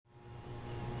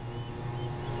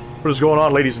What is going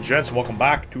on, ladies and gents? Welcome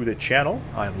back to the channel.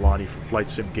 I am Lonnie from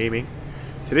FlightSim Gaming.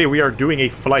 Today we are doing a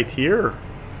flight here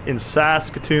in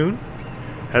Saskatoon,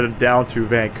 headed down to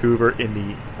Vancouver in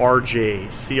the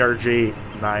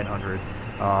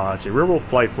CRJ-900. It's a rear-wheel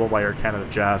flight flown by Air Canada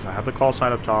Jazz. I have the call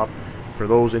sign up top for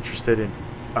those interested in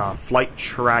flight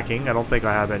tracking. I don't think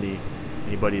I have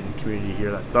anybody in the community here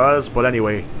that does, but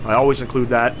anyway, I always include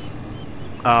that.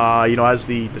 You know, as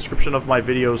the description of my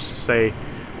videos say,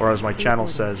 or as my channel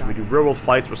says, we do real-world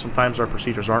flights, but sometimes our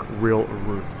procedures aren't real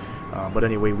route. But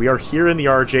anyway, we are here in the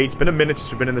RJ. It's been a minute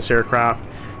since we've been in this aircraft.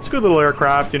 It's a good little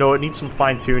aircraft. You know, it needs some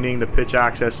fine-tuning. The pitch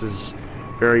access is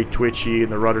very twitchy,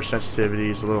 and the rudder sensitivity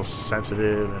is a little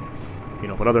sensitive. And you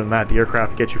know, but other than that, the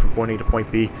aircraft gets you from point A to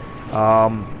point B.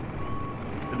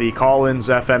 The Collins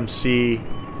FMC,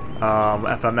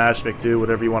 FMS, McDo,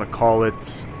 whatever you want to call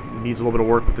it, needs a little bit of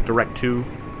work with the direct to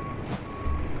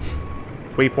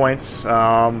waypoints.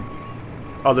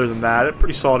 Other than that, a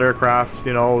pretty solid aircraft.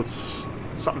 You know, it's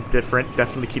something different.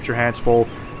 Definitely keeps your hands full.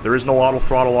 There is no auto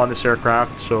throttle on this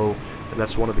aircraft, so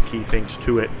that's one of the key things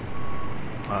to it.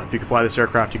 If you can fly this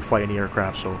aircraft, you can fly any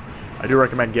aircraft, so I do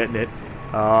recommend getting it.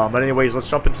 But anyways, let's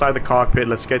jump inside the cockpit.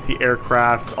 Let's get the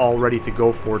aircraft all ready to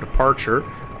go for departure.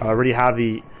 I already have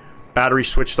the battery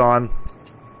switched on.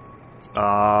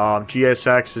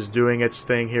 GSX is doing its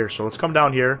thing here, so let's come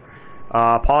down here.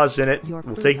 Pause in it.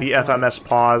 We'll take the FMS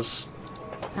pause.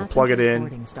 We'll plug it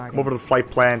in. Come over to the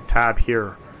flight plan tab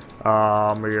here.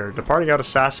 We're departing out of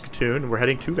Saskatoon. We're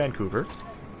heading to Vancouver.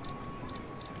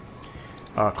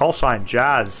 Call sign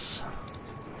Jazz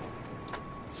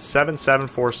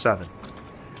 7747.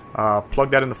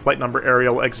 Plug that in the flight number,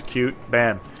 aerial, execute,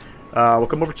 bam. We'll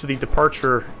come over to the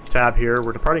departure tab here.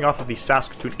 We're departing off of the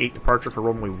Saskatoon 8 departure for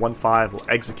runway 15. We'll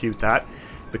execute that.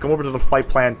 If we come over to the flight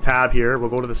plan tab here, we'll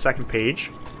go to the second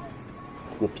page.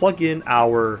 We'll plug in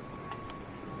our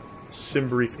sim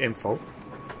brief info.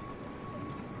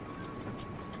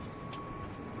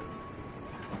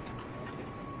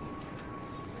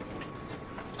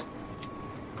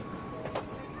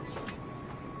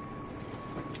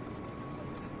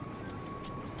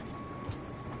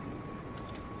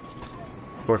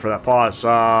 Sorry for that pause.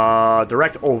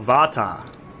 Direct Ovata.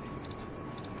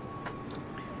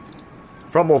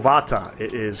 From Ovata,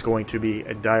 it is going to be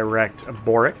a direct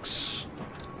Borix.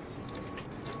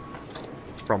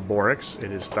 From Borix,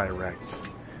 it is direct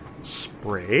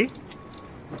Spray.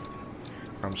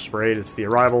 From Spray, it's the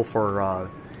arrival for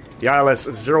the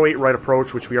ILS 08 right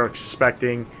approach, which we are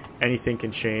expecting. Anything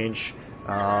can change.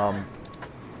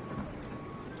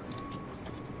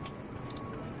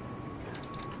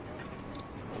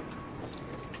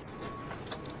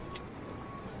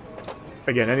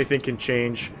 Again, anything can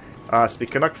change. So the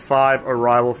Canuck 5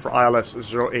 arrival for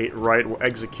ILS 08 right. We'll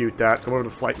execute that. Come over to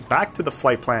the flight. Back to the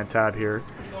flight plan tab here.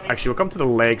 Actually, we'll come to the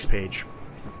legs page.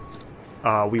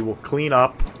 We will clean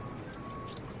up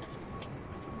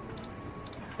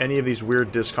any of these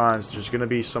weird discons. There's going to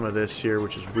be some of this here,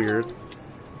 which is weird.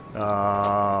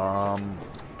 Don't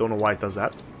know why it does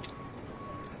that.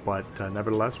 But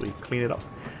nevertheless, we clean it up.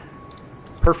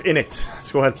 Perf init.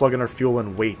 Let's go ahead and plug in our fuel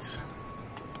and weight.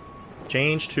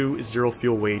 Change to 0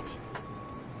 fuel weight.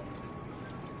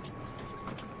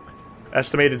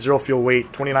 Estimated 0 fuel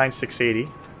weight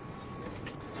 29,680.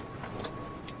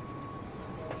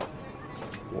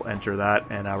 We'll enter that,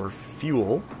 and our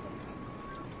fuel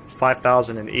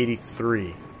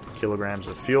 5,083 kilograms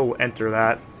of fuel. We'll enter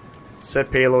that.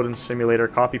 Set payload in simulator.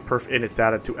 Copy perf init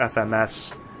data to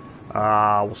FMS.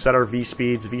 We'll set our V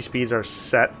speeds. V speeds are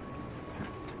set.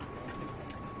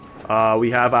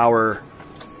 We have our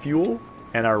fuel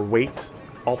and our weight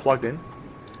all plugged in.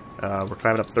 We're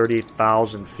climbing up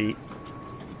 38,000 feet.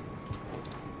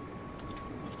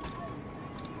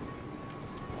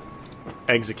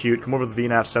 Execute. Come over to the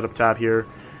VNAV setup tab here.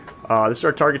 This is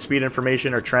our target speed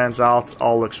information. Our transalt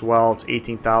all looks well. It's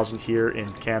 18,000 here in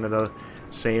Canada,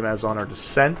 same as on our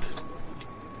descent.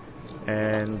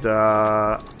 And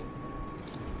that's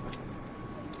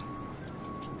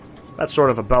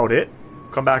sort of about it.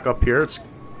 Come back up here. Let's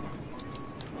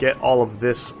get all of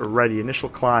this ready. Initial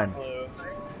climb.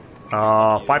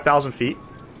 5,000 feet.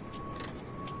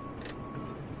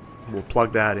 We'll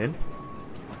plug that in.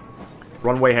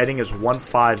 Runway heading is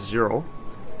 150.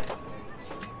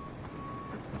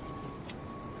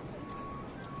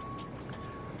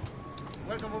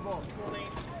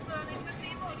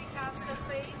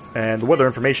 And the weather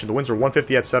information. The winds are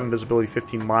 150 at 7, visibility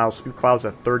 15 miles, few clouds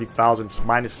at 30,000, it's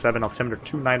 -7, altimeter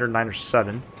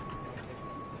 299.7.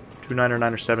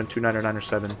 299.7,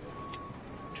 299.7,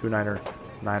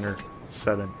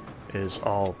 299.7 is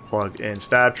all plugged in.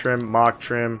 Stab trim, mock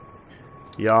trim,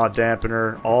 yaw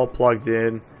dampener, all plugged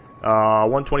in.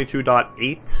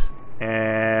 122.8,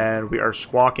 and we are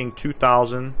squawking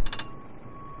 2,000.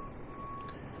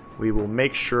 We will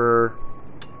make sure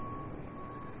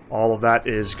all of that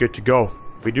is good to go.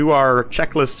 If we do our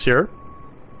checklists here,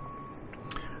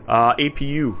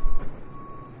 APU,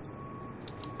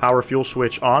 power fuel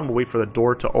switch on. We'll wait for the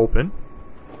door to open.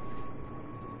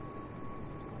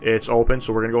 It's open,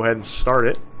 so we're going to go ahead and start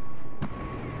it.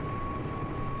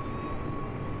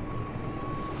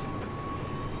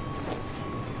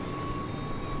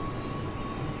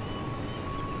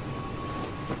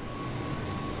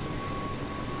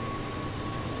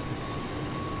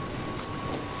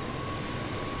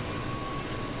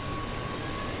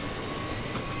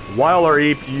 While our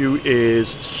APU is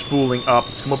spooling up,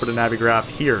 let's come over to Navigraph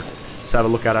here. Let's have a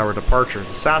look at our departure.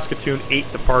 The Saskatoon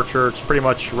 8 departure, it's pretty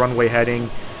much runway heading.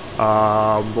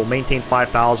 We'll maintain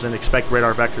 5,000, expect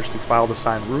radar vectors to file the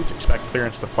signed route, expect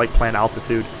clearance to flight plan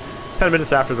altitude. 10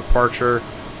 minutes after departure,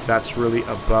 that's really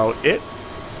about it.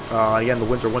 Again, the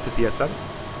winds are 150 at 7.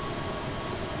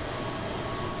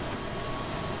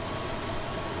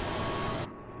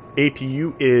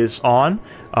 APU is on.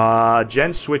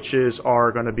 Gen switches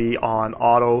are going to be on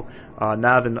auto.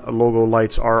 Nav and logo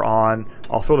lights are on.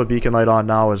 I'll throw the beacon light on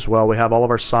now as well. We have all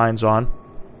of our signs on.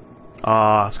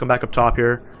 Let's come back up top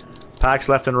here. Packs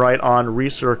left and right on.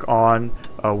 Recirc on.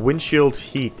 Windshield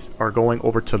heat are going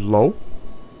over to low.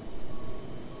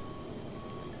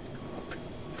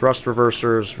 Thrust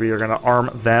reversers, we are going to arm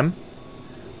them.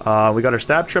 We got our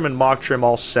stab trim and mock trim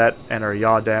all set, and our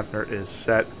yaw dampener is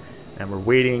set. And we're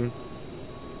waiting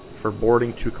for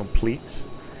boarding to complete.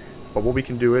 But what we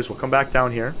can do is we'll come back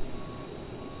down here,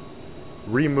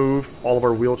 remove all of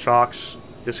our wheel chocks,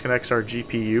 disconnects our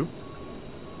GPU.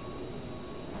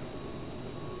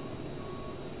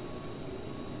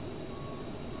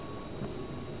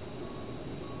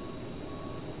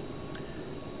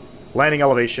 Landing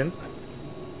elevation.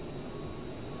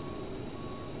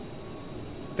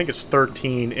 I think it's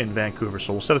 13 in Vancouver,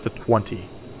 so we'll set it to 20.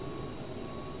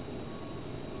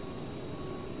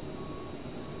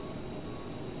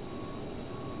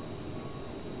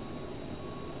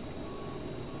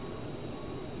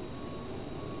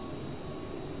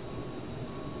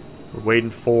 We're waiting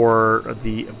for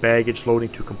the baggage loading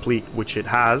to complete, which it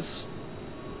has.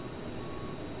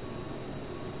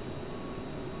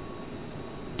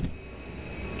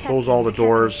 Close all the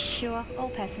doors. All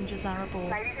passengers are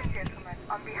aboard. Ladies and gentlemen,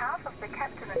 on behalf of the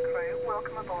captain and crew,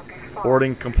 welcome aboard this flight.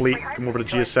 Boarding complete. Come over to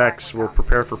GSX. We'll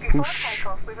prepare for push.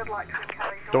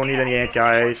 Don't need any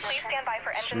anti-ice.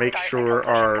 Let's make sure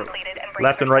our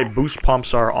left and right boost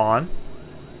pumps are on.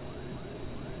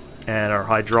 And our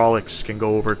hydraulics can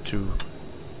go over to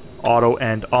auto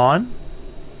and on.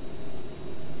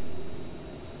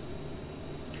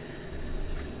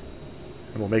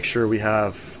 And we'll make sure we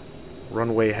have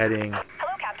runway heading.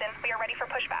 Hello, Captain. We are ready for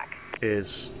pushback.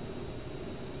 Is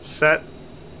set.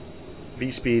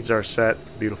 V-speeds are set.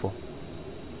 Beautiful.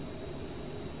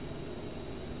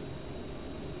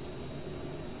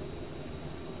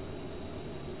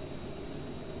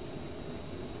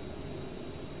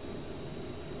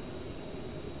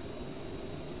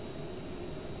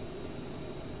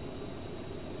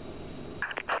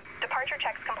 Departure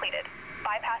checks completed.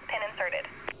 Bypass pin inserted.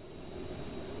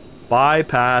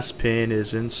 Bypass pin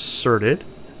is inserted.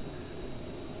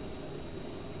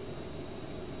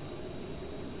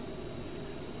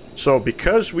 So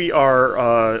because we are,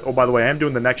 oh by the way, I am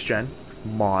doing the next gen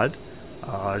mod.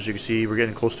 As you can see, we're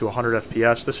getting close to 100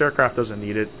 FPS. This aircraft doesn't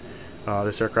need it.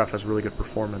 This aircraft has really good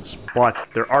performance, but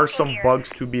there are some bugs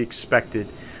to be expected.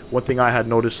 One thing I had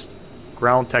noticed,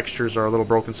 ground textures are a little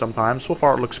broken sometimes. So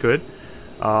far it looks good.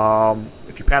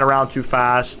 If you pan around too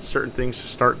fast, certain things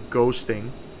start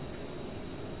ghosting.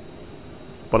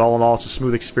 But all in all, it's a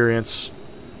smooth experience.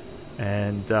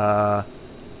 And, yeah,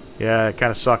 it kind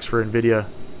of sucks for NVIDIA.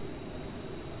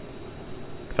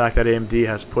 The fact that AMD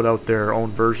has put out their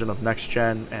own version of next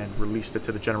gen and released it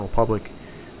to the general public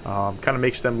kind of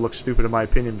makes them look stupid in my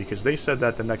opinion, because they said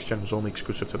that the next gen was only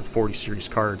exclusive to the 40 series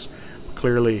cards. But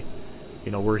clearly,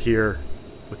 you know, we're here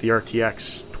with the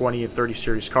RTX 20 and 30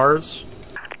 series cards.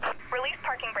 Release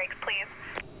parking brakes, please.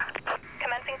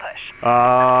 Commencing push. Due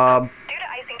to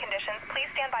icing conditions, please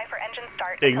stand by for engine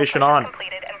start. Ignition on.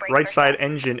 Right side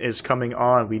engine is coming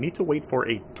on. We need to wait for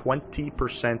a 20%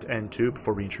 N2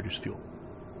 before we introduce fuel.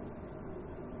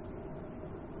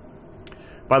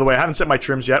 By the way, I haven't set my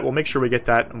trims yet. We'll make sure we get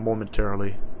that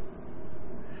momentarily.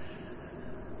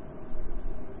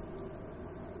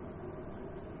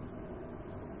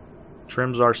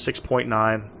 Trims are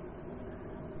 6.9.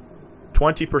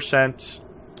 20%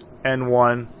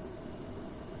 N1.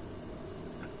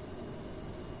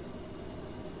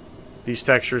 These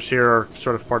textures here are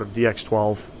sort of part of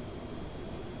DX12.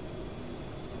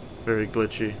 Very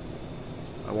glitchy.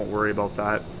 I won't worry about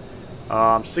that.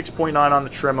 6.9 on the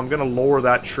trim. I'm going to lower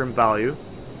that trim value.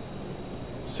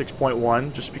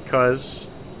 6.1, just because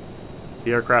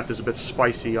the aircraft is a bit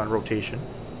spicy on rotation.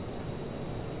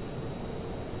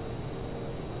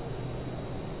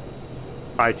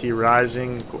 IT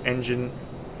rising, engine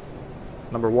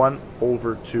number 1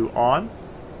 over to on.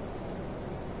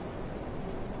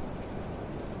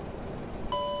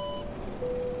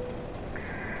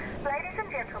 Ladies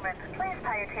and gentlemen, please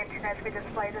pay attention as we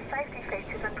display the safety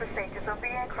features and procedures of the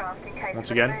aircraft in case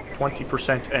Once of again, emergency.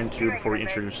 20% N2 before we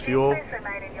introduce fuel. Please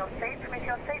remain in your seats with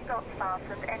your seatbelts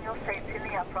fastened and your seats in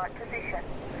the upright position.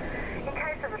 In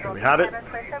case of a drop in cabin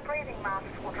pressure, breathing masks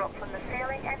will drop from the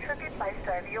ceiling and should be placed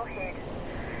over your head.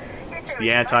 It's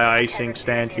the anti-icing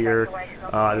stand here.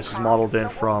 This is modeled in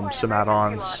from some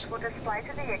add-ons. Will display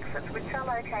to the exits, which are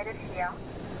located here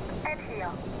and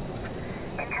here.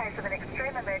 In case of an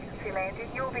extreme emergency landing,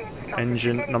 you will be instructed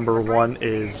Engine number 1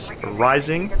 is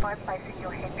rising. by placing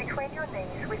your head between your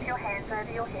knees with your hands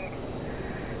over your head.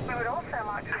 We would also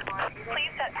like to remind you that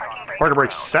please set parking brakes. Parking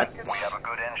brakes set. We have a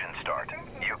good engine start.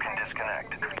 You can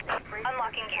disconnect.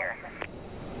 Unlocking gear.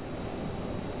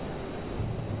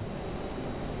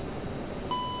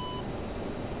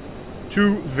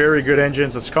 Two very good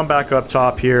engines. Let's come back up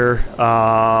top here.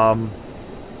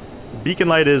 Beacon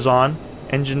light is on.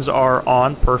 Engines are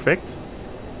on. Perfect.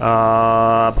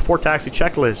 Before taxi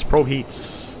checklist. Probe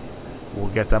heats. We'll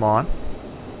get them on.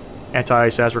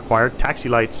 Anti-ice as required. Taxi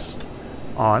lights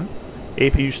on.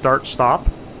 APU start stop.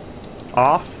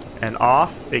 Off and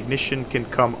off. Ignition can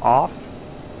come off.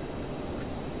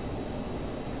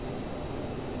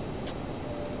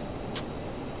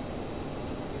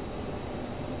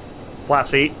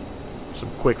 Flaps 8. Some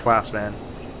quick flaps, man.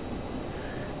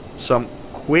 Some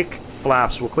quick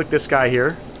flaps. We'll click this guy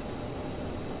here.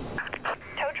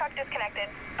 Tow truck disconnected.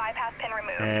 Bypass pin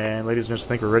removed. And ladies and gentlemen, I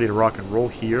think we're ready to rock and roll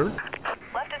here.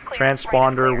 Left is clear.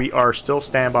 Transponder, Right is we clear. are still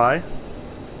standby.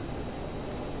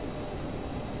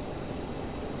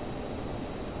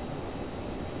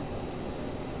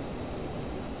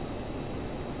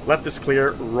 Left is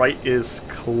clear, right is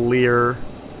clear.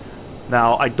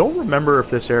 Now, I don't remember if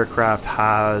this aircraft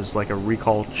has like a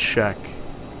recall check.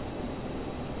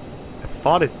 I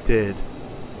thought it did.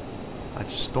 I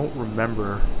just don't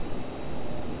remember.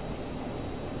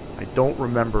 I don't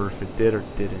remember if it did or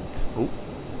didn't. Oh.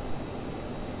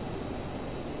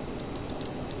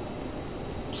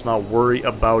 Let's not worry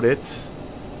about it.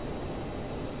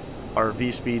 Our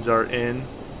V speeds are in.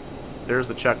 There's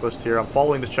the checklist here. I'm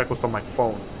following this checklist on my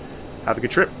phone. Have a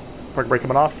good trip. Parking brake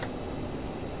coming off.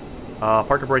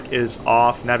 Parking brake is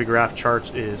off. Navigraph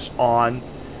charts is on.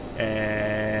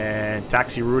 And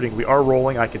taxi routing. We are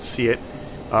rolling. I can see it.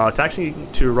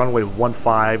 Taxiing to runway 15.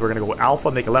 We're going to go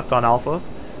Alpha, make a left on Alpha.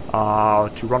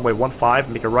 To runway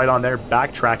 15, make a right on there,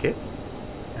 backtrack it.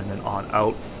 And then on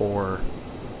out for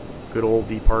good old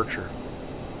departure.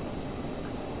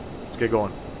 Let's get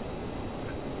going.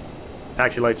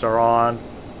 Taxi lights are on.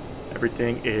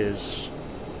 Everything is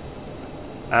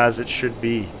as it should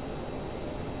be.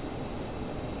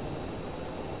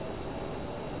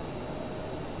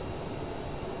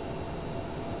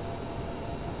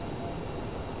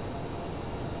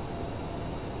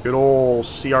 Good old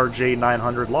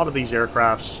CRJ-900. A lot of these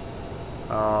aircrafts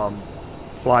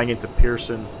flying into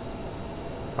Pearson.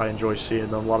 I enjoy seeing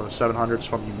them. A lot of the 700s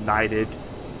from United,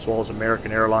 as well as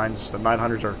American Airlines. The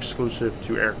 900s are exclusive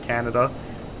to Air Canada.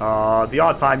 The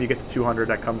odd time you get the 200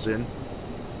 that comes in.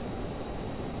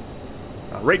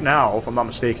 Right now, if I'm not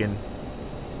mistaken,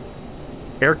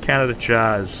 Air Canada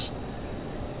Jazz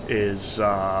is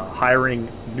hiring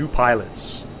new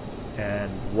pilots. And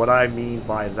what I mean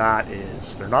by that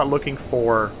is they're not looking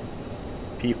for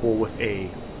people with a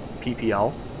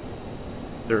PPL.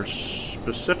 They're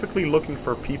specifically looking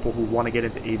for people who want to get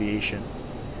into aviation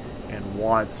and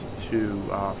want to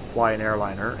fly an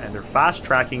airliner. And they're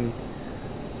fast-tracking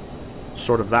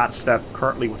sort of that step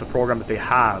currently with the program that they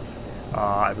have.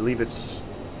 I believe it's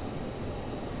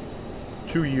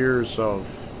 2 years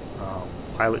of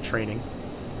pilot training.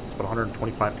 It's about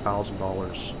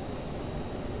 $125,000.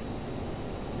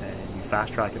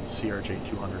 Fast track in the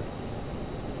CRJ-200.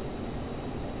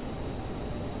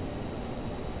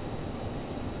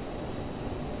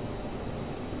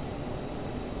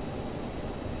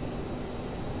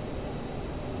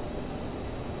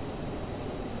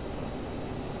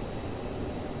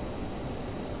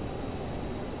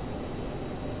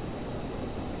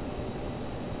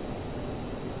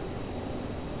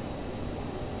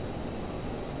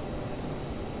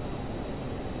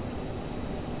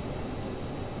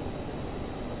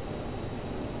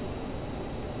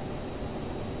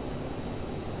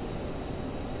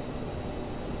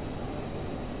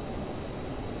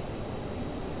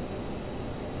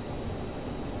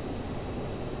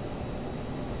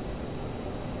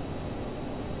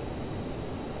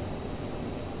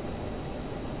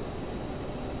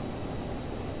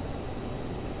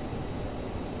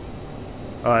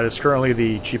 It's currently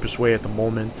the cheapest way at the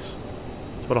moment.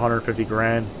 It's about 150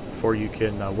 grand before you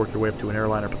can work your way up to an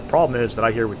airliner. But the problem is that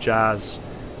I hear with Jazz,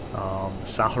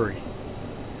 salary,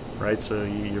 right? So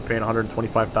you're paying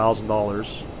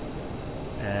 $125,000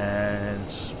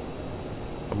 and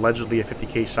allegedly a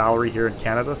 50K salary here in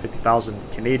Canada,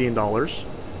 50,000 Canadian dollars.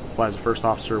 Flies the first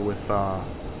officer with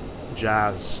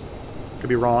Jazz. Could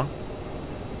be wrong.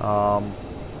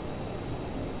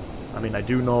 I mean, I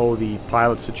do know the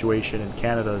pilot situation in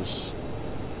Canada is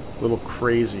a little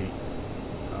crazy.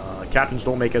 Captains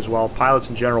don't make as well. Pilots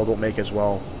in general don't make as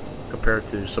well compared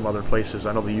to some other places.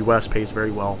 I know the U.S. pays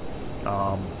very well.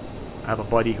 I have a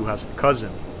buddy who has a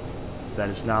cousin that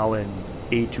is now an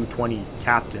A220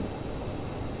 captain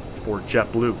for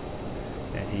JetBlue,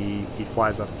 and he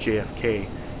flies out of JFK,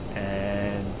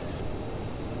 and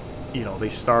you know, they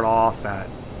start off at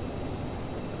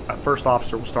a first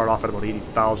officer will start off at about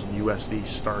 80,000 USD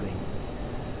starting.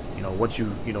 You know, once you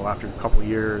know, after a couple of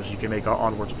years, you can make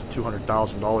onwards up to $200,000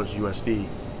 USD.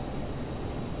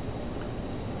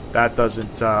 That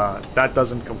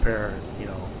doesn't compare, you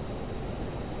know.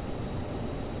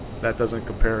 That doesn't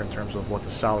compare in terms of what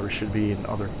the salary should be in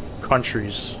other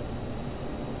countries.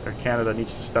 Air Canada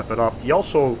needs to step it up. He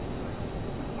also,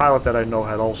 a pilot that I know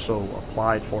had also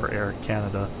applied for Air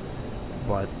Canada,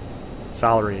 but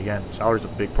salary again. Salary's a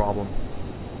big problem.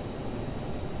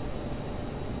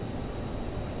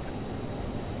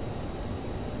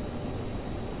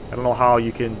 I don't know how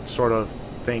you can sort of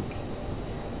think,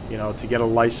 you know, to get a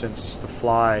license to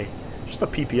fly, just a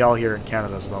PPL here in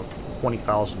Canada is about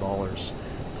 $20,000.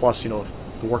 Plus, you know,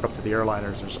 to work up to the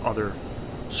airliners, there's other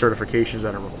certifications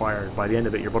that are required. By the end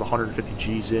of it, you're about 150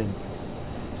 G's in.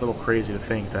 It's a little crazy to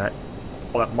think that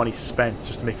all that money spent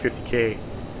just to make 50K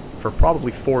for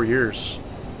probably 4 years.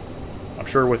 I'm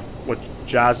sure with what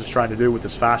Jazz is trying to do with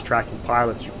this fast tracking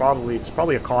pilots, it's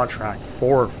probably a contract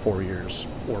for 4 years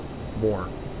or more.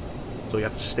 So you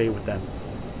have to stay with them.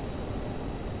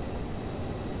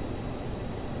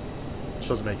 Which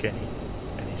doesn't make any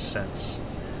sense.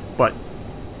 But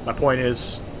my point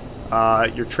is,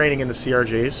 you're training in the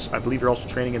CRJs. I believe you're also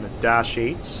training in the Dash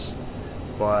 8s,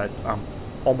 but I'm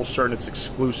almost certain it's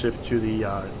exclusive to the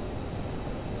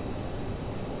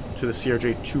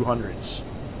CRJ-900s.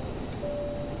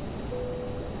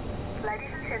 Ladies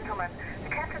and gentlemen, the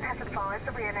captain has advised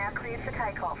that we are now cleared for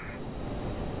takeoff.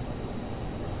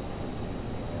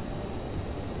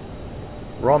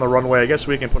 We're on the runway. I guess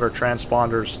we can put our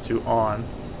transponders to on.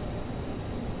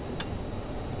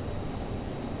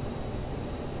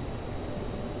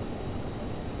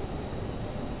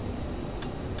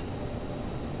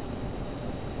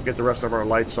 We'll get the rest of our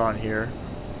lights on here.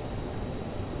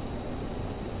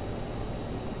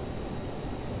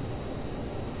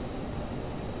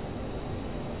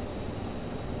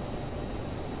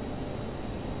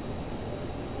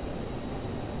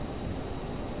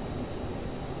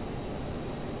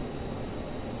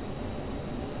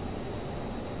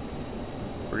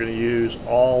 We're going to use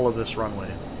all of this runway.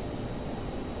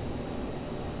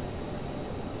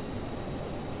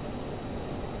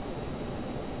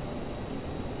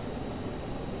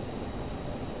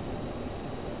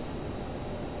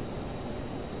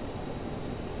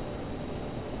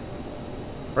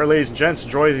 Alright, ladies and gents,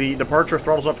 enjoy the departure.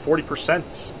 Throttle's up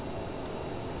 40%.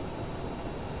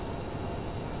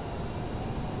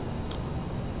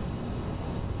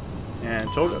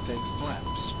 And toga.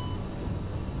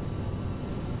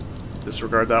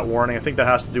 Disregard that warning. I think that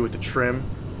has to do with the trim.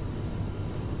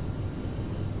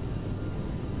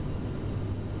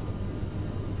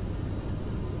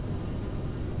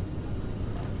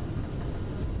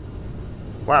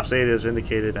 Flaps 8 is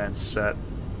indicated and set.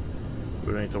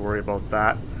 We don't need to worry about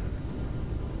that.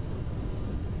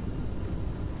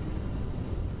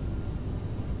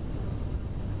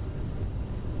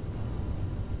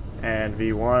 And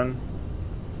V1.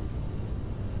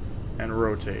 And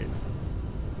rotate.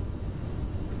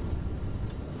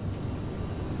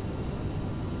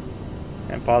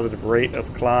 And positive rate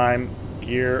of climb,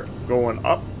 gear going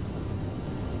up.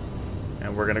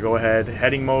 And we're going to go ahead,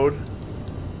 heading mode.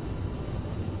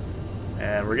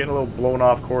 And we're getting a little blown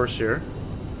off course here.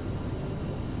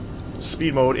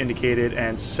 Speed mode indicated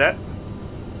and set.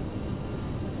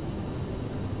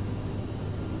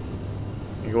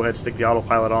 You go ahead and stick the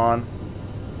autopilot on.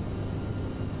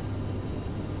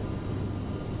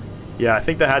 Yeah, I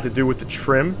think that had to do with the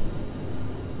trim.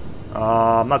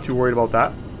 I'm not too worried about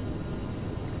that.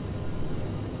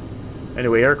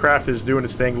 Anyway, aircraft is doing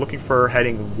its thing, looking for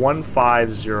heading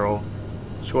 150.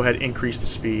 Let's go ahead and increase the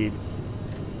speed.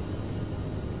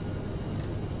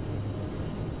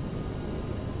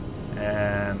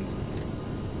 And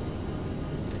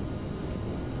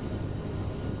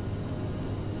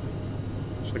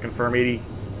Just to confirm,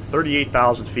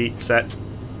 38,000 feet set.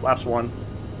 Flaps 1.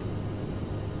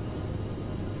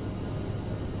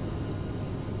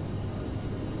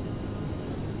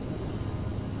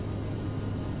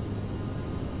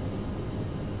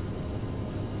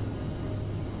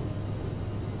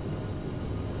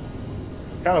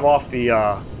 Kind of off the,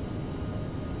 kind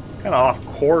of off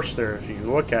course there if you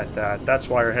look at that. That's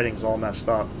why our heading's all messed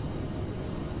up.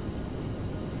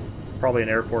 Probably an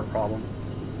airport problem.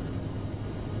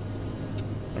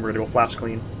 And we're gonna go flaps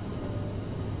clean.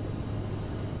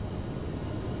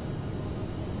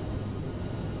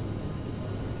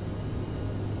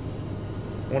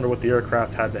 I wonder what the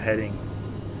aircraft had the heading.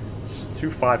 It's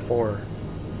 254.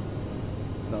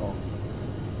 No.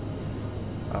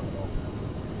 I don't know.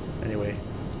 Anyway.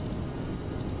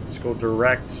 Let's go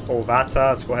direct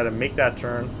Ovata. Let's go ahead and make that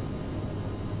turn.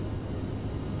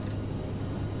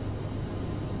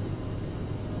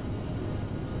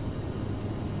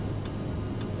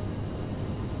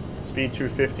 Speed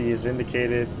 250 is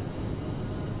indicated.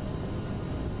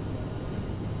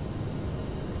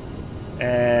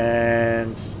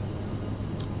 And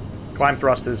climb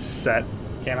thrust is set.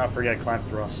 Cannot forget climb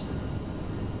thrust.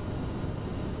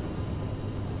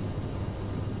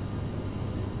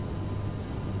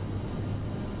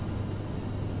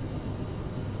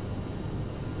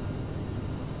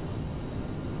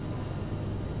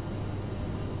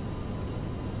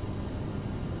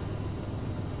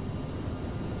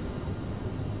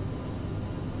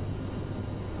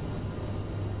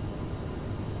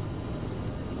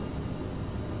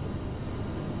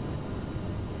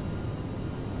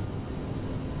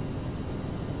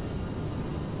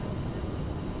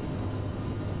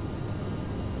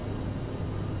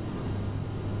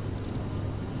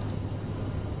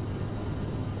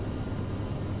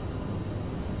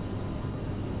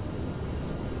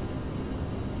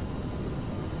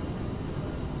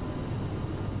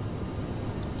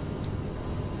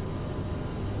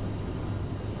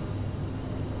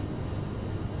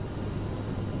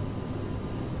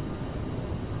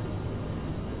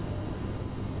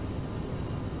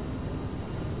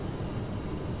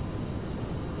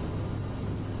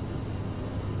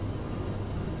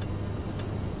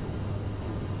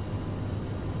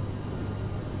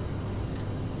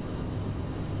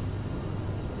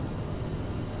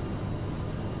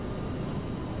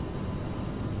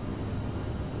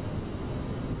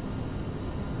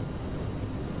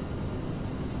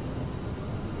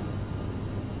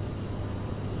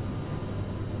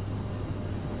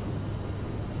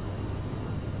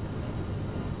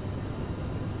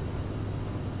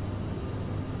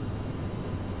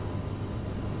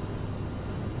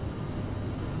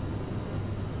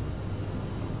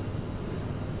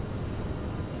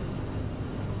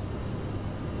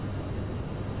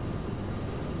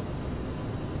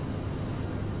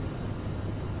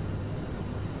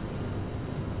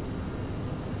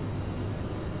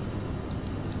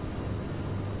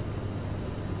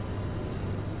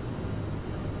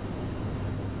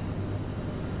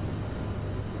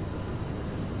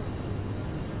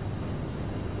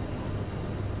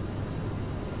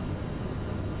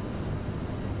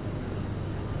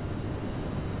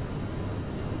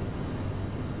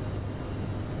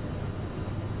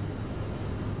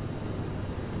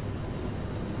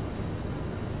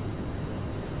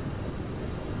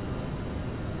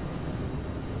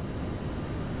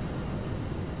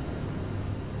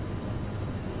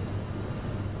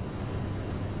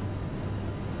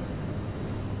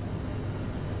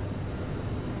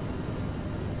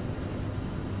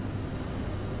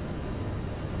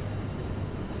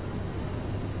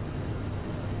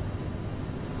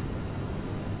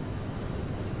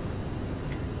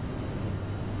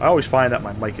 I always find that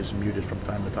my mic is muted from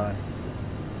time to time.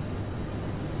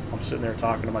 I'm sitting there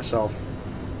talking to myself.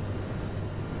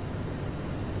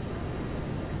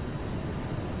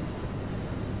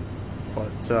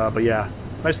 But yeah,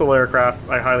 nice little aircraft.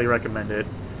 I highly recommend it.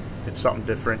 It's something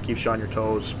different, keeps you on your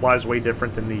toes. Flies way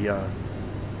different than the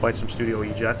FlightSim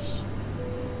E-Jets.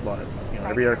 But you know,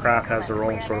 every aircraft has their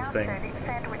own sort of thing.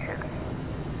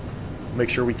 Make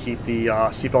sure we keep the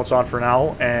seatbelts on for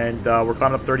now, and we're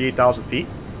climbing up 38,000 feet.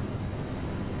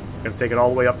 Gonna take it all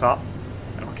the way up top,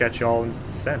 and I'll catch you all in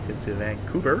descent into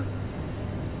Vancouver.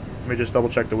 Let me just double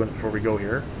check the winds before we go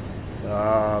here.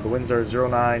 The winds are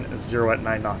 090 at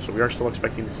 9 knots, so we are still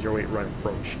expecting the 08 right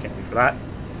approach. Can't wait for that.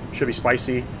 Should be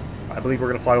spicy. I believe we're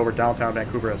gonna fly over downtown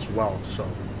Vancouver as well, so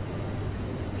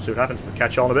we'll see what happens. We'll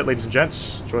catch you all in a bit, ladies and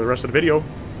gents. Enjoy the rest of the video.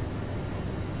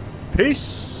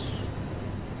 Peace.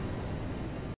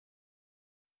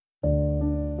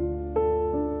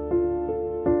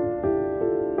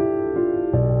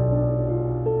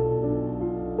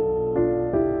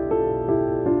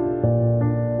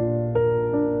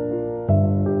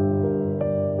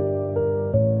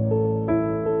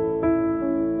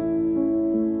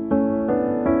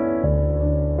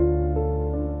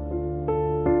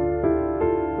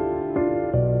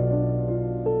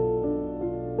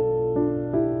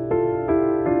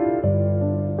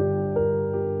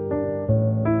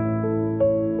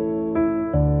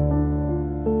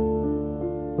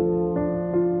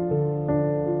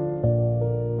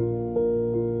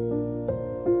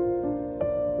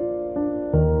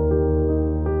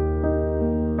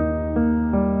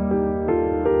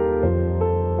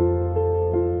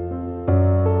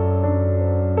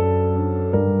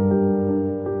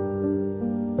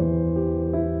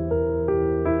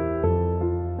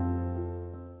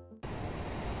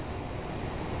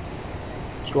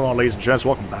 What's going on, ladies and gents?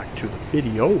 Welcome back to the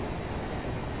video.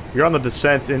 We're on the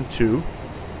descent into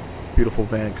beautiful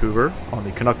Vancouver on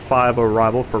the Canuck 5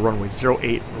 arrival for runway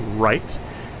 08 right.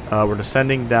 We're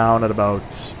descending down at about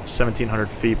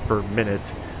 1,700 feet per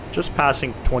minute, just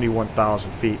passing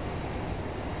 21,000 feet.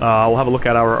 We'll have a look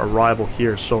at our arrival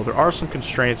here. So there are some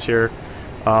constraints here.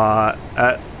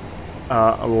 At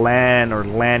LAN or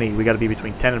LANI, we got to be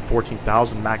between 10 and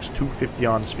 14,000, max 250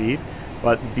 on speed.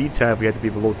 But VTEV, we have to be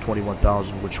below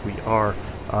 21,000, which we are.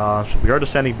 So we are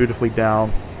descending beautifully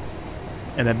down.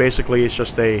 And then basically it's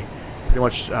just a pretty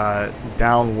much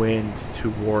downwind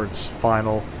towards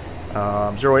final.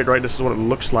 08 right, this is what it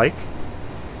looks like.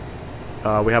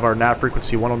 We have our nav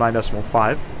frequency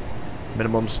 109.5.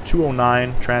 Minimum's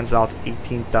 209, transalp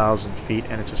 18,000 feet,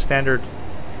 and it's a standard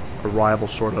arrival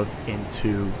sort of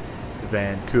into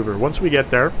Vancouver. Once we get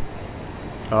there,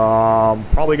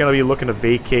 probably going to be looking to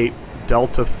vacate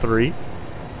Delta 3.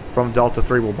 From Delta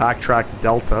 3, we'll backtrack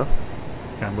Delta,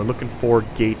 and we're looking for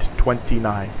Gate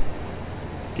 29.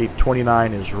 Gate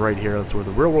 29 is right here. That's where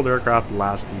the real-world aircraft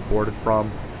last deboarded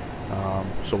from.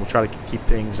 So we'll try to keep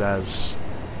things as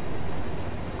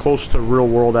close to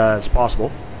real-world as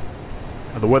possible.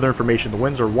 The weather information, the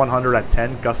winds are 100 at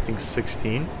 10, gusting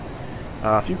 16.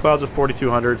 A few clouds at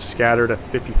 4,200, scattered at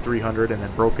 5,300, and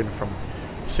then broken from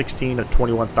 16 to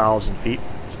 21,000 feet.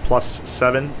 It's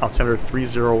 +7, altimeter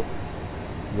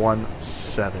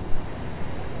 3017.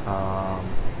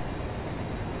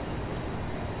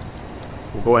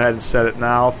 We'll go ahead and set it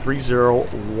now.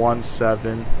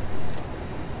 3017.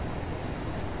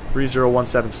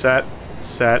 3017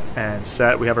 set, and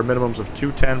set. We have our minimums of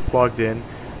 210 plugged in.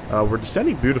 We're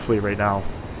descending beautifully right now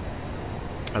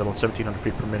at about 1,700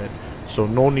 feet per minute. So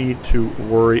no need to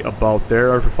worry about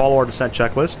there. If we follow our descent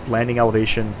checklist, landing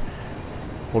elevation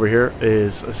over here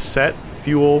is set,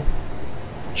 fuel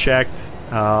checked,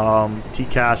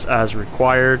 TCAS as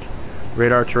required,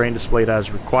 radar terrain displayed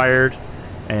as required,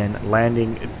 and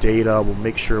landing data. We'll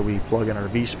make sure we plug in our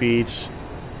V speeds.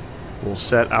 We'll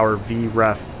set our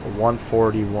VREF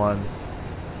 141.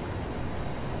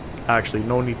 Actually,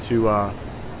 no need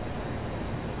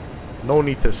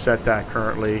to set that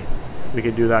currently. We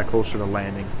can do that closer to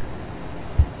landing.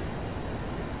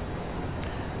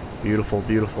 Beautiful,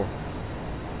 beautiful.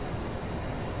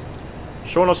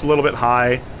 Showing us a little bit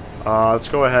high. Let's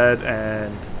go ahead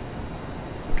and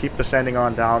keep descending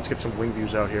on down. Let's get some wing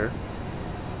views out here.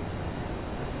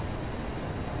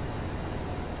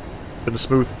 Been a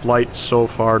smooth flight so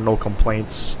far, no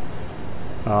complaints.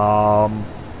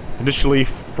 Initially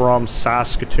from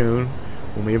Saskatoon,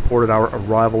 when we imported our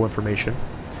arrival information,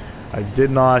 I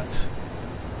did not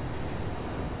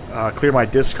clear my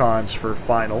discons for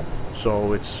final,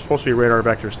 so it's supposed to be radar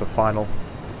vectors to final.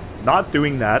 Not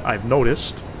doing that, I've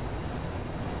noticed.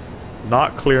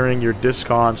 Not clearing your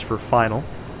discons for final,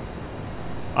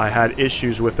 I had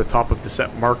issues with the top of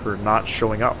descent marker not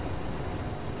showing up.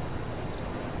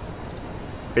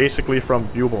 Basically from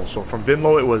Buble. So from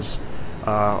Vinlo it was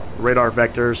radar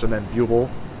vectors and then Buble.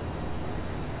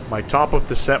 My top of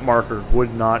descent marker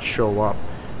would not show up.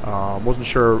 Wasn't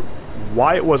sure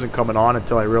why it wasn't coming on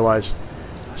until I realized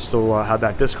I still had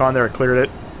that discon there. I cleared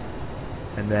it,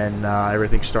 and then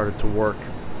everything started to work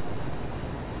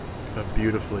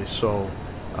beautifully. So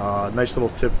nice little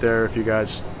tip there if you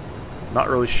guys not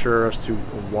really sure as to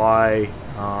why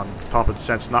top of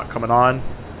descent's not coming on.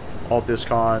 All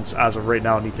discons as of right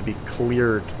now need to be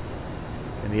cleared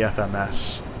in the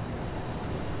FMS.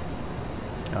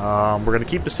 We're going to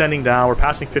keep descending down. We're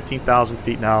passing 15,000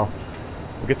 feet now.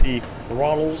 We'll get the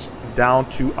throttles down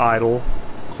to idle,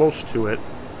 close to it.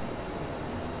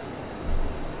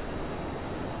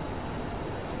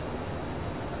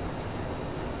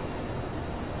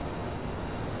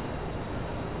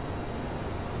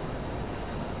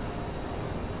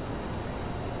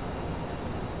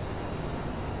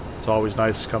 It's always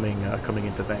nice coming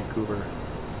into Vancouver.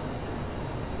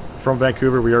 From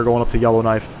Vancouver, we are going up to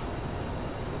Yellowknife.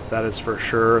 That is for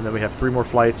sure. And then we have 3 more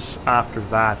flights after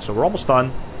that. So we're almost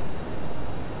done.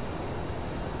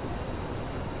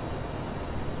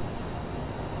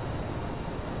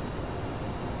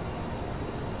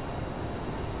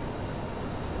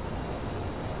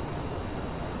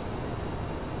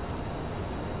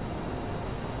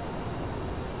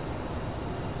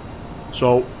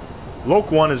 So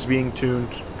Loke 1 is being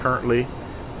tuned currently.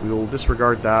 We will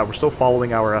disregard that. We're still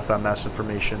following our FMS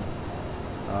information.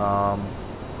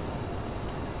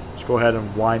 Let's go ahead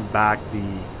and wind back the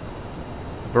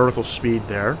vertical speed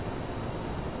there.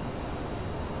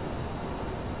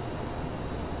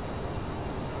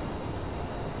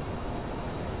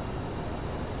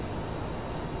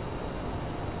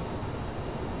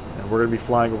 we're going to be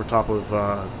flying over top of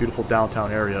beautiful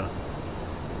downtown area.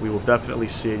 We will definitely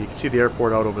see it. You can see the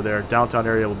airport out over there. Downtown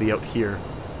area will be out here.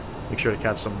 Make sure to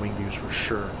catch some wing views for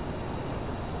sure.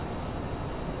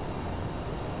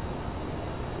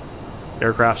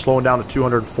 Aircraft slowing down to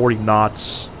 240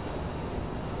 knots.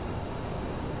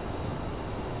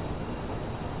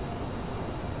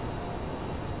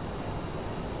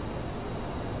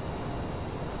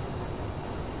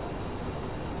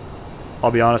 I'll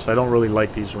be honest, I don't really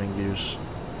like these wing views.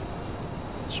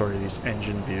 Sorry, these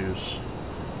engine views.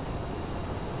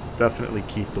 Definitely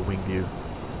keep the wing view.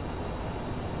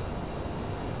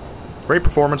 Great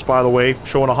performance, by the way,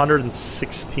 showing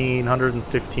 116,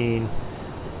 115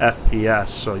 FPS,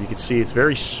 so you can see it's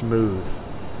very smooth.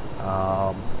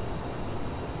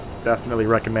 Definitely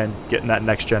recommend getting that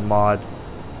next gen mod.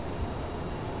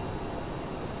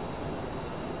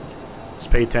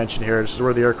 Just pay attention here. This is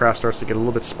where the aircraft starts to get a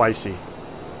little bit spicy.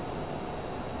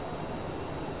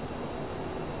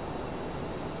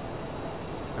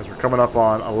 As we're coming up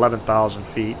on 11,000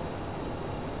 feet.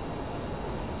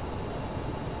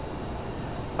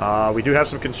 We do have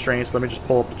some constraints. Let me just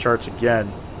pull up the charts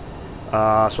again.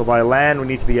 So by land, we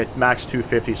need to be at max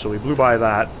 250, so we blew by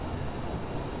that.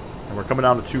 And we're coming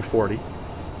down to 240.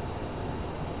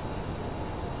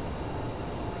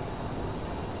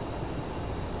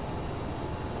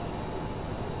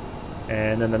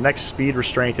 And then the next speed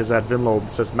restraint is at Vinlobe.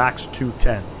 It says max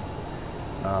 210.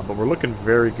 But we're looking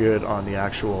very good on the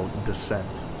actual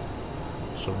descent.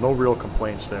 So no real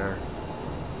complaints there.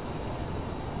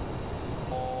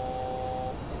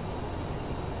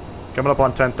 Coming up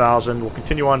on 10,000. We'll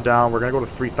continue on down. We're going to go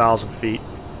to 3,000 feet.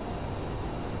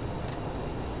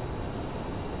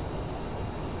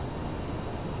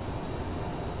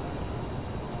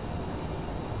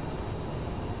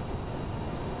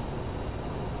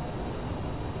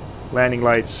 Landing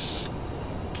lights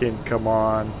can come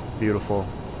on. Beautiful.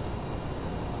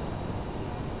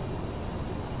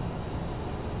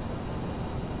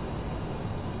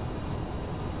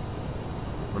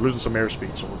 We're losing some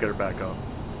airspeed, so we'll get her back up.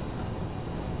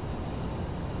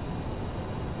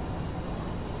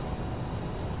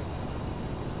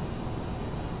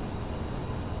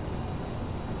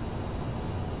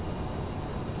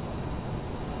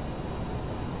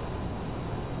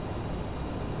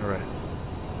 Alright.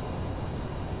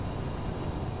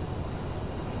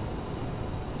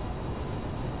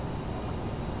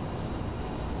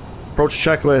 Approach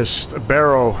checklist.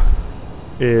 Barrow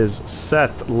is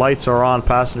set. Lights are on.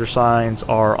 Passenger signs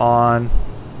are on.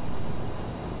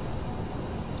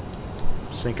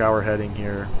 Sync hour heading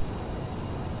here.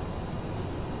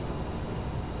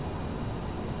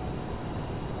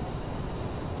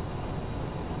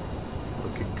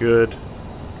 Looking good.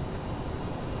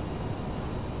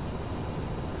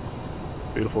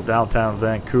 Beautiful downtown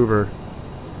Vancouver.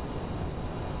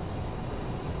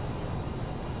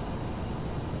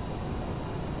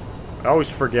 I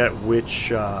always forget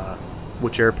which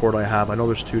airport I have. I know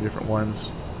there's two different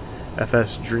ones.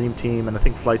 FSDREAMTEAM and I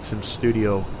think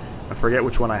FlightSimStudio. I forget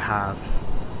which one I have.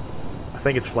 I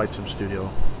think it's FlightSimStudio.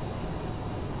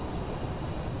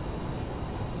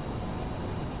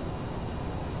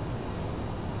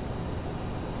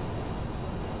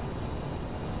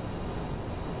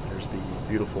 There's the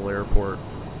beautiful airport.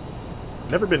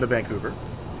 Never been to Vancouver.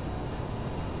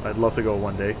 I'd love to go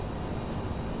one day.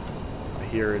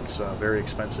 Here it's very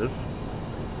expensive.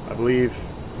 I believe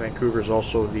Vancouver is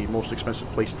also the most expensive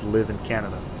place to live in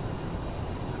Canada.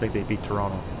 I think they beat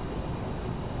Toronto.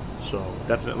 So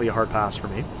definitely a hard pass for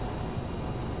me.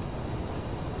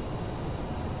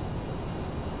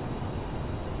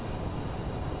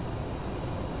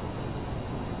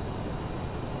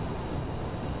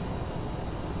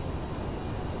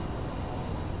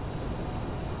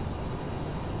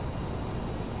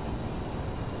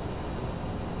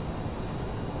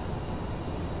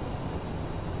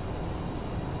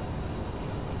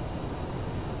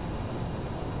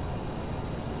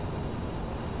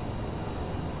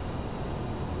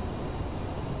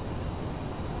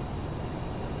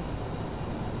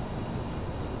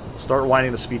 Start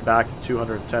winding the speed back to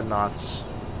 210 knots.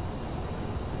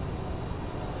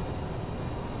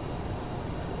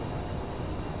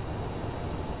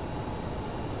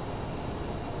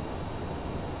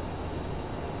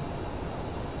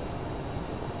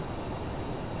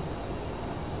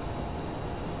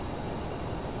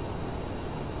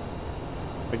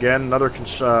 Again, another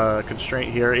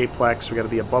constraint here, aplex. We got to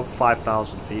be above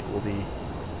 5,000 feet. We'll be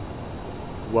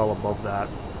well above that.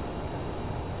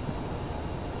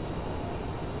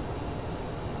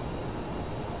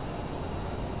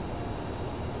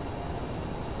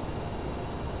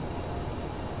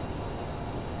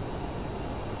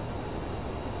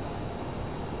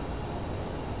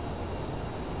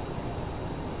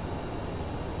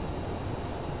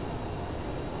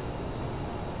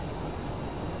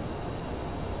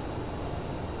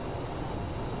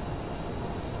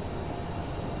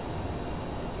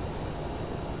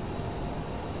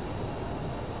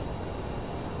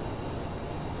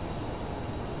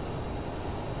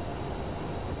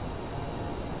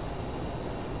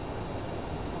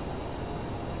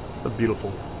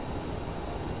 beautiful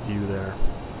view there.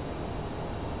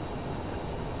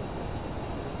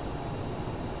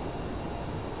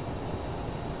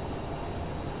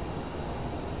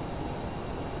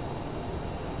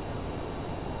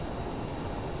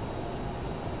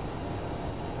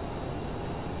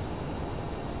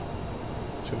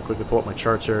 Just going to quickly pull up my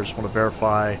charts here. Just want to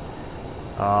verify.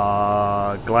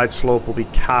 Glide slope will be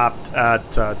capped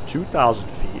at 2,000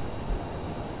 feet.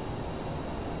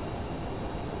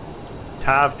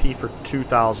 TAV P for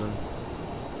 2,000.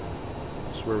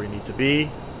 That's where we need to be.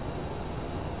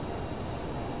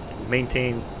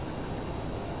 Maintain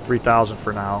 3,000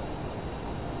 for now.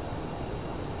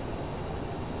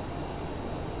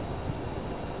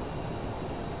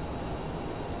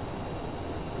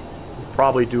 We'll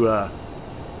probably do a...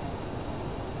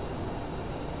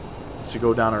 To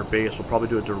go down our base, we'll probably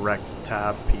do a direct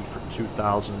TAV P for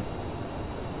 2,000.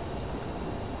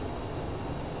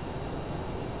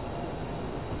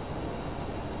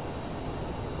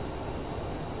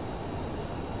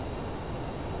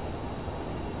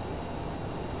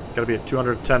 Gotta be at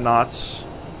 210 knots.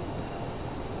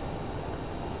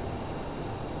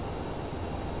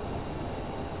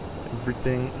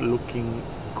 Everything looking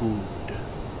good.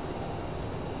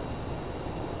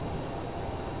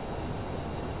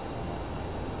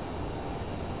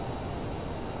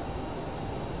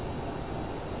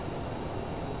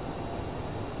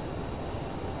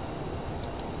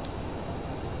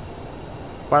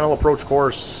 Final approach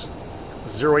course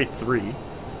 083.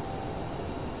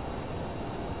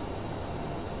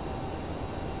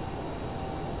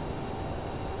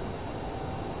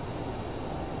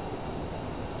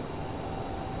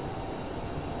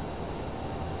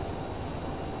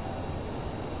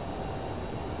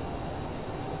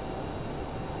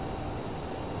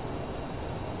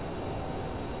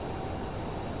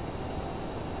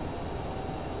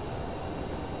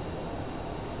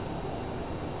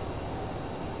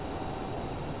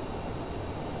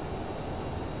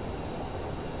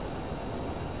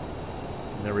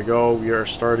 There we go. We are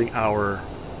starting our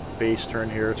base turn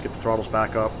here. Let's get the throttles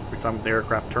back up. Every time the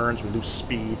aircraft turns, we lose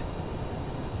speed.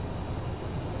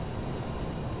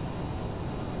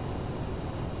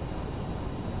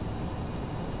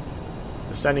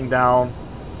 Descending down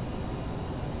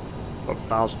about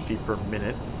 1,000 feet per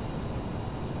minute.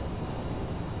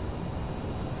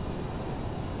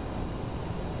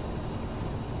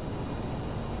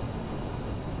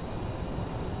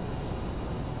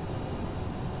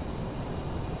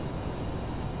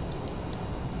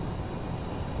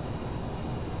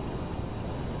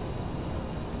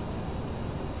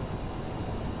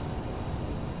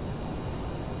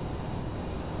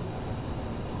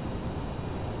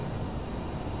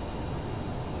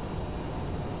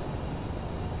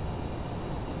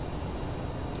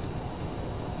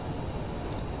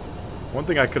 One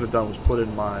thing I could have done was put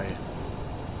in my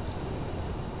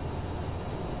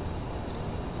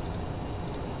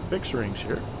fix rings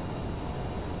here.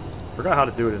 Forgot how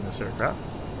to do it in this aircraft.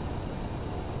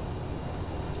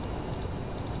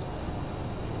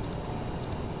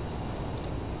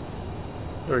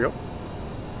 There we go.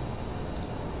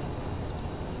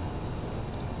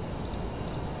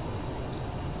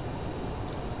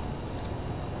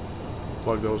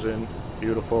 Plug those in.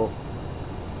 Beautiful.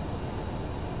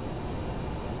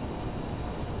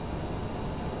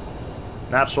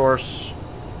 Nav source.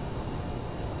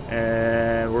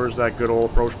 And where's that good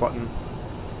old approach button?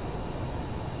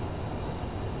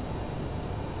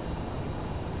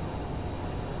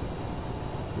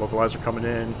 Localizer coming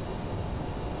in.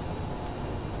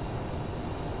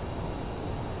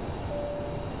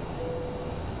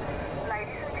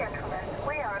 Ladies and gentlemen,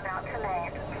 we are about to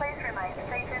land. Please remain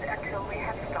seated until we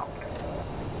have stopped.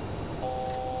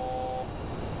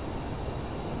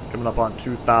 Coming up on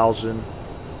 2,000.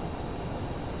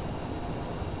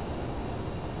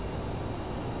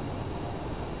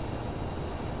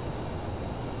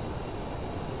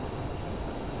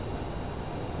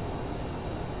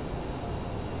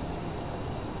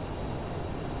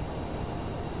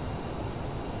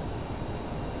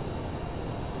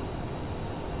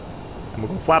 We'll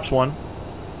go flaps 1.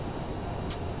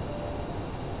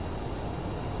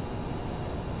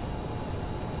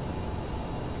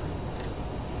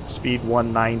 Speed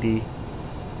 190.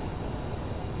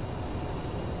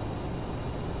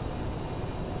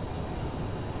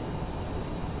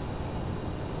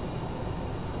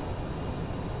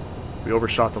 We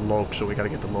overshot the Yoke, so we got to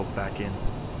get the Yoke back in.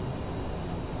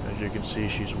 As you can see,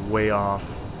 she's way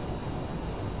off.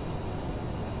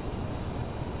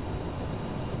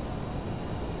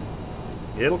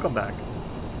 It'll come back.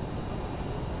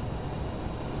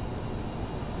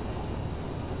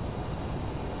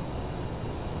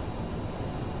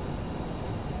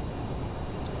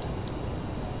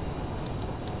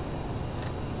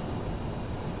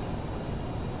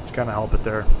 to kind of help it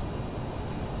there.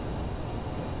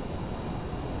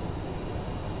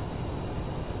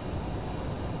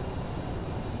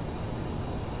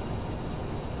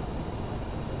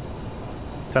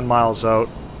 $10 miles out.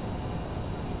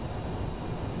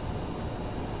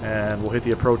 And we'll hit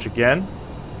the approach again.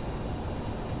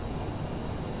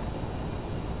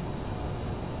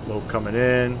 Low coming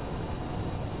in.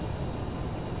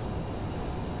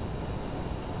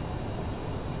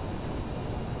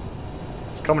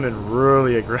 It's coming in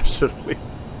really aggressively.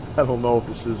 I don't know if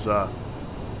this is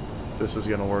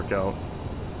gonna work out.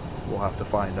 We'll have to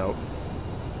find out.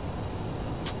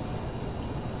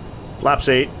 Flaps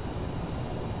 8.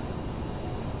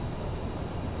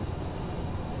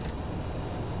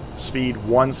 Speed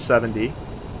 170.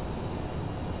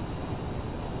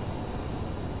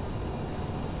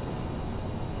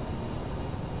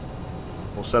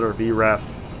 We'll set our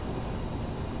VREF.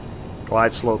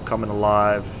 Glide slope coming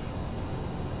alive.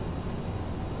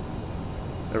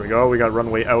 There we go. We got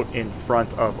runway out in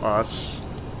front of us.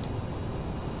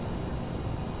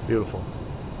 Beautiful.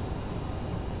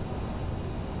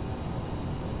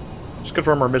 Just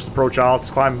confirm our missed approach alt.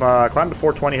 Climb to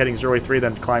 420 heading 083,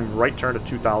 then climb right turn to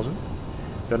 2000.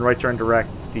 Then right turn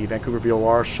direct the Vancouver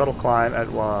VOR. Shuttle climb at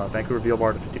Vancouver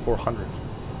VOR to 5400.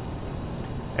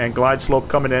 And glide slope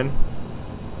coming in.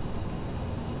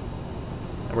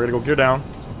 And we're going to go gear down.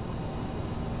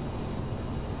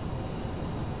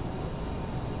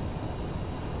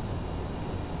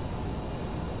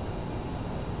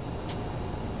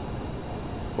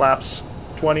 Flaps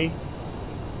 20.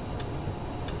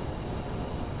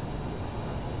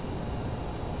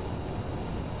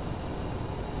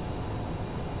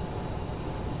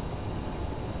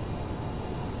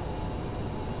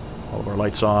 All of our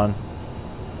lights on.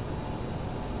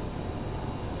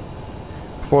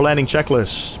 Before landing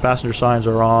checklist, passenger signs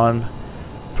are on.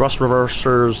 Thrust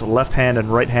reversers, left hand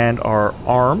and right hand are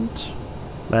armed.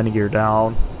 Landing gear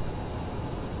down.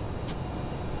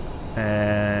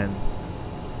 And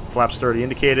flaps 30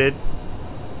 indicated.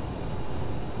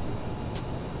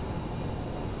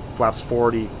 Flaps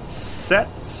 40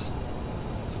 set.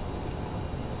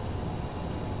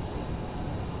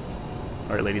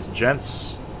 Alright, ladies and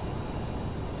gents.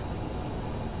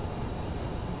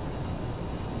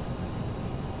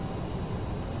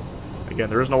 Again,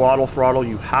 there is no auto throttle.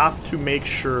 You have to make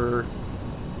sure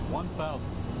 1,000.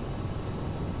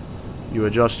 You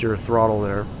adjust your throttle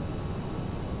there.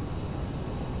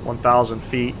 1,000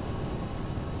 feet.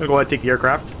 I'm gonna go ahead and take the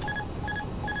aircraft.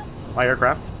 My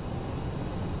aircraft.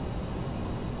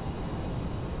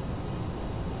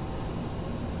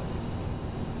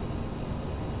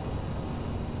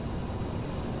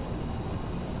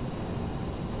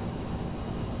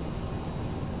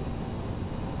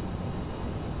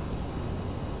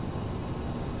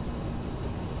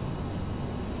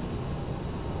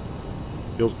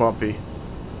 Feels bumpy.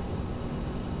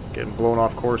 Getting blown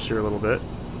off course here a little bit.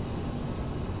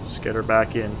 Let's get her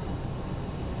back in.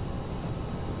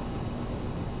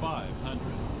 500.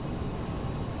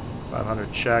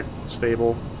 500 check,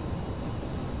 stable.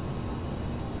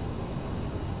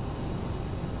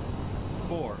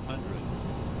 400.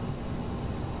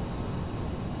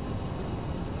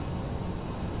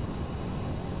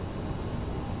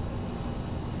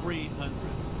 300.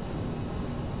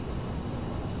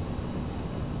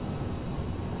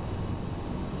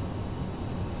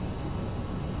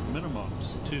 Minimums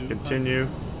 200. Continue.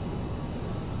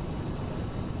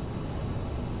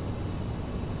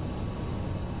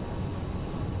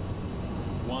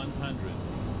 $100.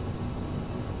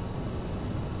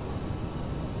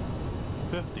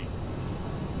 50.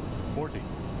 40.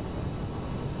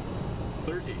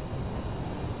 30.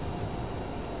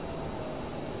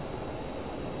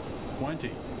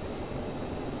 20.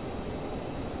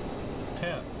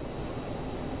 10.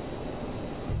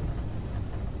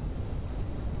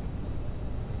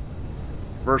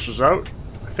 Reversers out.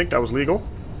 I think that was legal.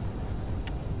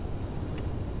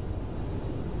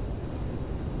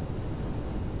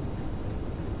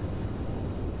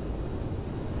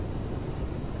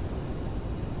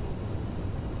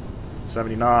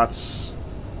 $70 knots.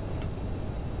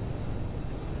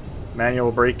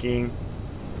 Manual braking.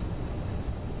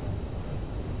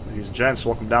 Ladies and gents,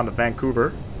 welcome down to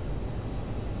Vancouver.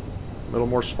 A little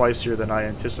more spicier than I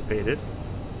anticipated.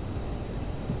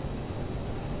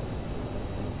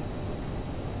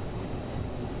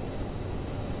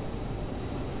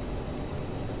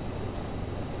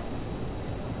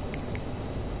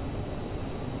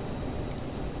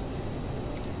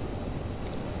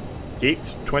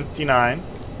 Gate 29.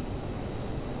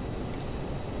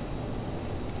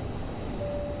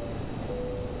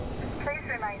 Please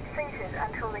remain seated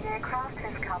until the aircraft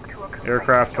has come to a complete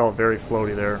Aircraft stop. felt very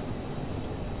floaty there.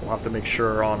 We'll have to make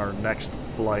sure on our next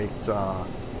flight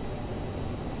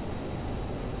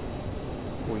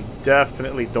we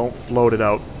definitely don't float it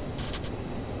out.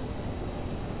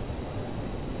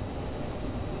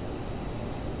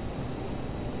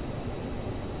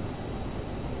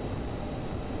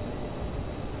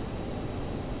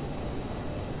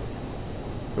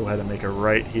 Go ahead and make a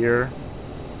right here.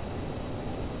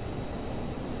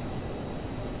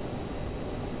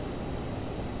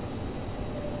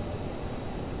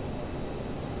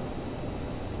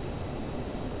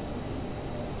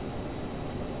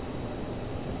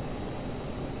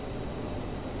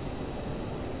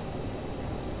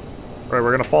 Alright,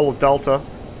 we're going to follow Delta.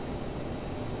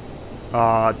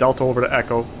 Delta over to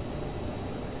Echo.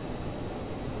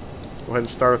 Go ahead and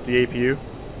start up the APU.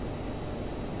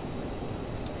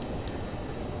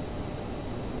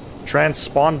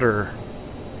 Transponder.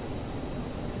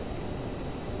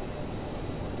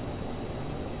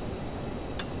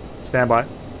 Standby.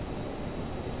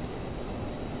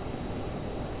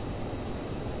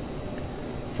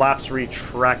 Flaps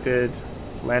retracted.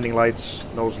 Landing lights,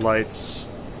 nose lights,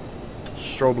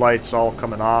 strobe lights all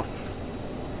coming off.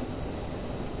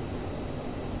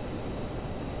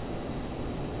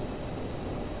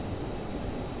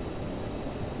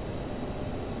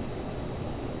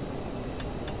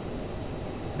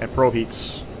 And probe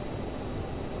heats.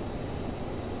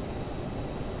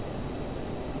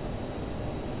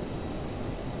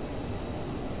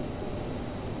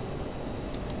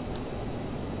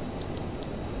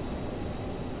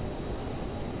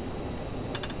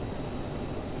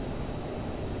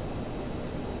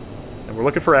 And we're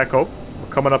looking for Echo. We're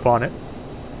coming up on it.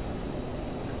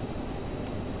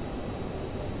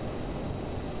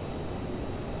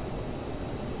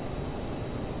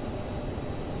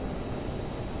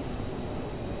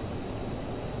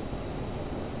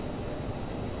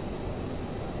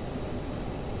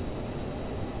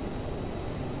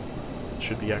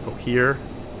 Should be Echo here.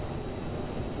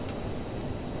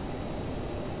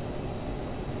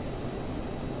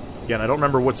 Again, I don't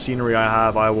remember what scenery I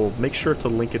have. I will make sure to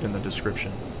link it in the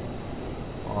description.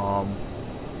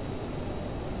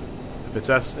 If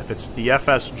it's the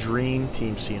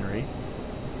FSDREAMTEAM scenery,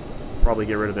 probably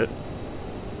get rid of it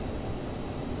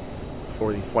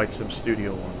for the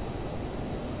FlightSimStudio one.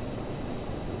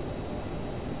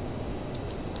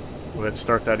 Go ahead and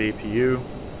start that APU.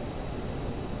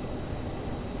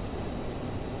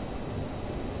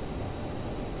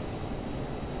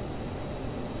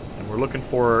 We're looking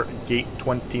for gate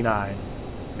 29. I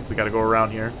think we got to go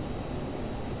around here.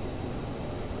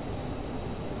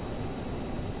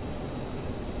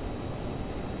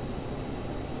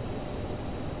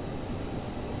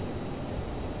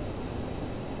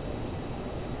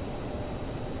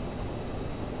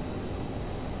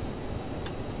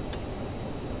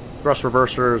 Thrust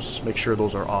reversers, make sure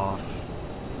those are off.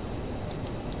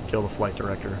 Kill the flight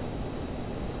director.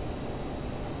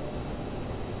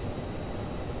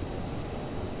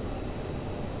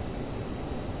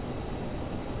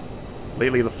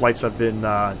 Lately, the flights have been,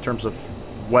 in terms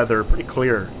of weather, pretty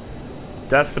clear.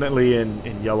 Definitely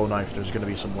in Yellowknife, there's going to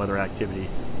be some weather activity.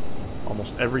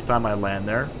 Almost every time I land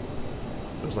there,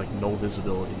 there's like no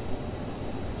visibility.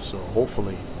 So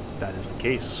hopefully that is the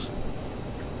case.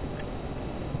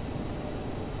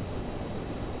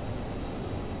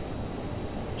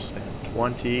 Stand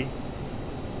 20.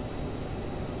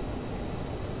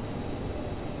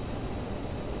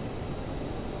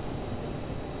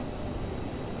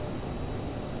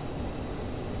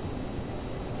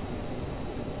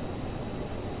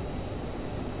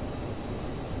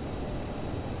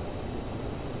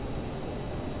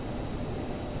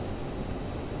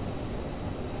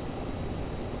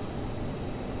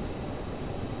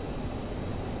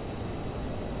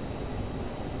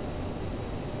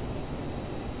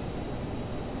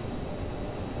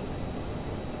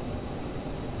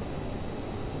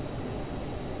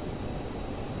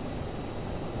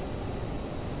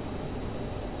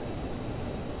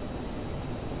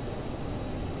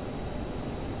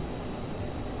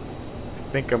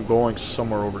 I think I'm going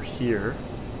somewhere over here.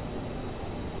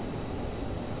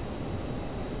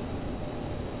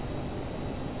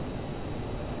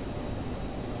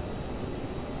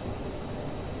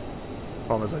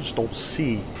 Problem is I just don't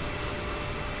see.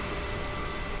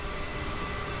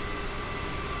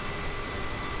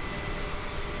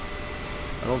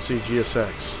 I don't see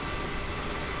GSX.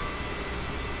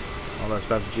 Oh,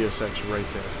 that's GSX right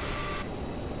there.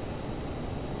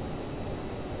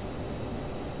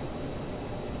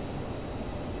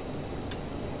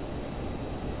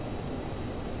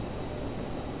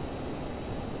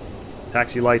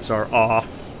 Taxi lights are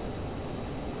off.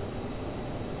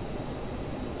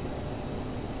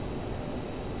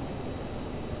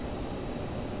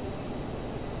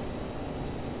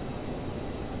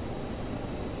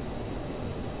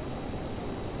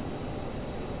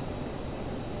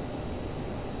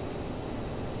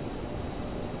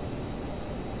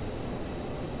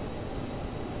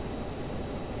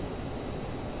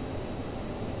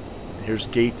 Here's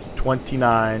gate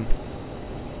 29.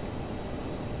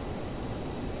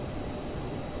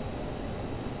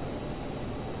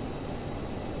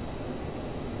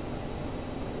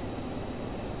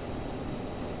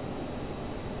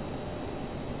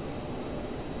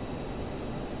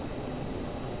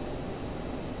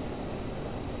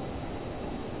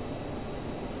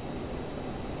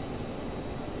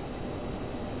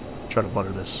 Try to butter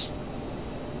this.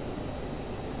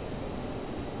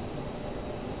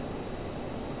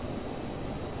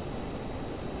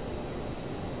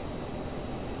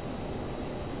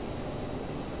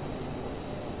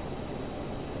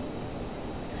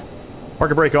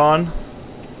 Market brake on.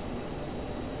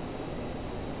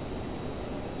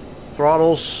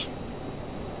 Throttles.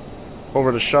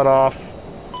 Over to shut off.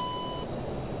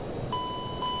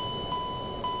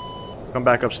 Come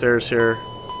back upstairs here.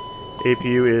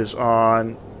 APU is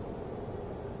on.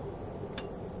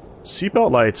 Seatbelt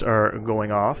lights are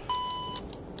going off.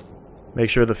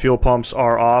 Make sure the fuel pumps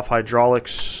are off.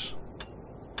 Hydraulics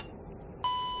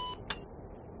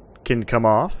can come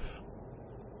off.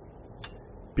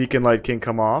 Beacon light can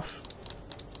come off.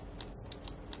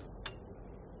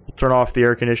 We'll turn off the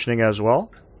air conditioning as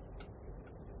well.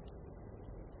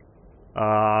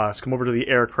 Let's come over to the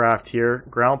aircraft here.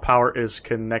 Ground power is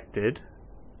connected.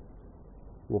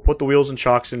 We'll put the wheels and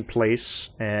chocks in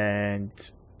place and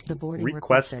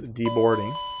request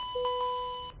deboarding.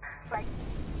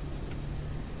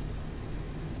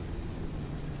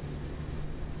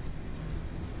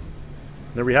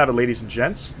 There we have it, ladies and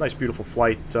gents. Nice, beautiful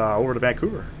flight over to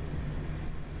Vancouver.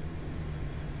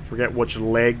 Forget which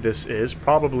leg this is.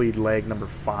 Probably leg number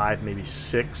 5, maybe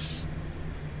 6.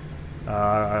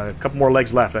 A couple more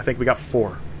legs left. I think we got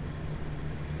 4.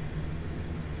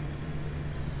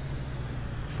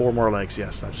 4 more legs,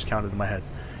 yes. I just counted in my head.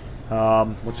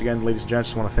 Once again, ladies and gents,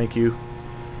 just want to thank you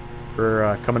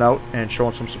for coming out and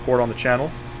showing some support on the channel.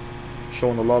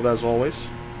 Showing the love as always.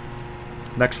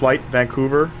 Next flight,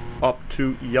 Vancouver. Up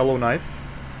to Yellowknife,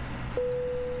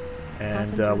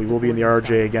 and we will be in the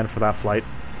RJ again for that flight.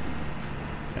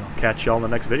 And I'll catch y'all in the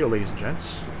next video, ladies and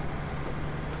gents.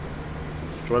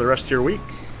 Enjoy the rest of your week.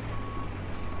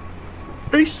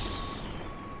 Peace.